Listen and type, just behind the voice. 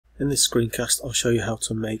In this screencast I'll show you how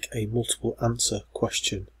to make a multiple answer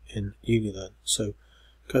question in UniLearn. So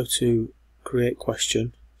go to Create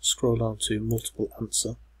Question, scroll down to Multiple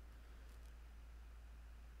Answer,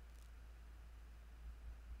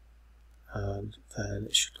 and then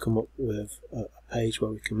it should come up with a page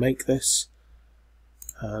where we can make this.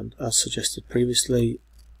 And as suggested previously,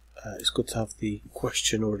 it's good to have the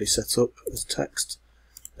question already set up as text.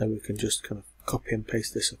 Then we can just kind of copy and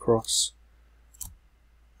paste this across.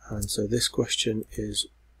 And so this question is,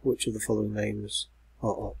 which of the following names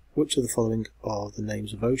which of the following are the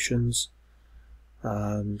names of oceans?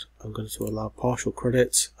 And I'm going to allow partial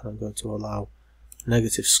credit, and I'm going to allow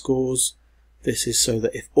negative scores. This is so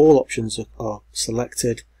that if all options are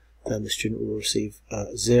selected, then the student will receive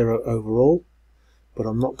 0 overall, but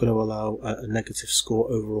I'm not going to allow a negative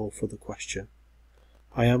score overall for the question.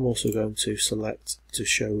 I am also going to select to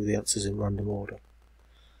show the answers in random order.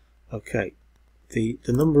 Okay, the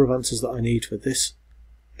number of answers that I need for this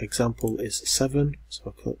example is 7,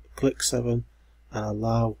 so I'll click 7 and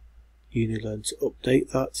allow UniLearn to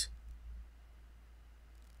update that.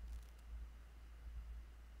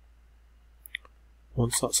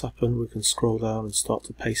 Once that's happened, we can scroll down and start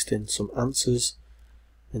to paste in some answers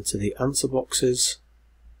into the answer boxes.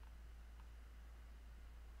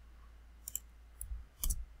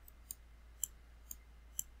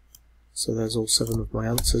 So there's all 7 of my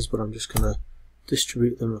answers, but I'm just going to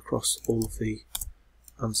distribute them across all of the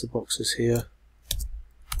answer boxes here.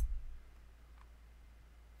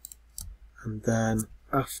 And then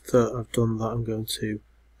after I've done that, I'm going to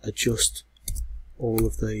adjust all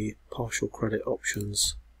of the partial credit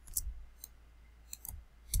options.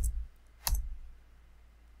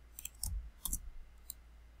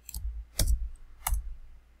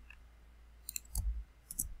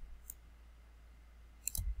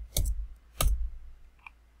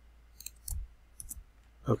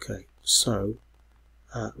 Okay, so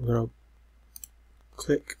I'm going to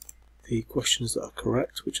click the questions that are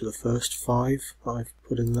correct, which are the first 5 that I've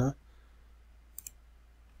put in there,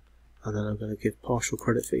 and then I'm going to give partial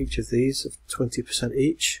credit for each of these of 20%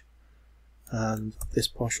 each, and this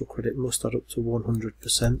partial credit must add up to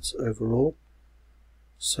 100% overall.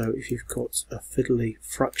 So if you've got a fiddly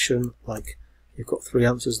fraction, like you've got 3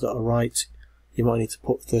 answers that are right, you might need to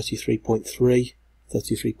put 33.3,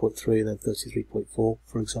 33.3 and then 33.4,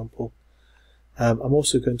 for example. I'm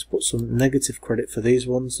also going to put some negative credit for these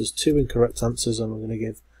ones. There's 2 incorrect answers, and I'm going to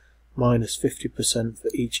give minus 50% for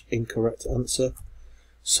each incorrect answer.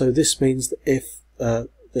 So this means that if the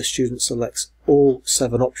student selects all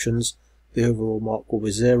 7 options, the overall mark will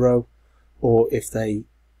be 0, or if they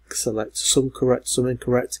select some correct, some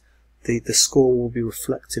incorrect, the score will be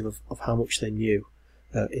reflective of how much they knew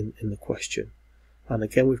in the question. And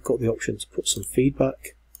again, we've got the option to put some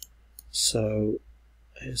feedback. So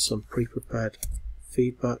here's some pre-prepared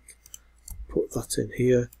feedback. Put that in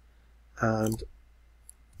here. And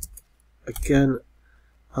again,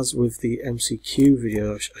 as with the MCQ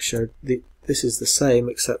video I showed, this is the same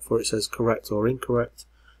except for it says correct or incorrect,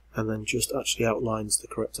 and then just actually outlines the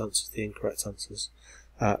correct answers, the incorrect answers,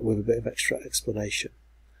 with a bit of extra explanation.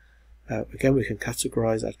 Again, we can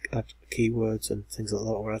categorize, add keywords and things like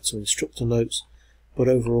that, or add some instructor notes. But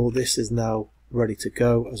overall, this is now ready to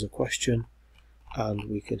go as a question, and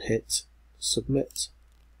we can hit submit.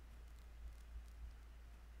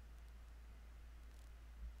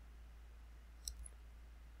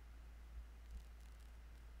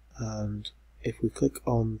 And if we click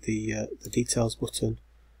on the details button,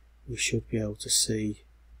 we should be able to see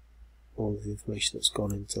all of the information that's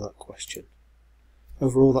gone into that question.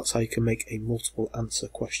 Overall, that's how you can make a multiple answer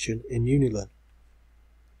question in UniLearn.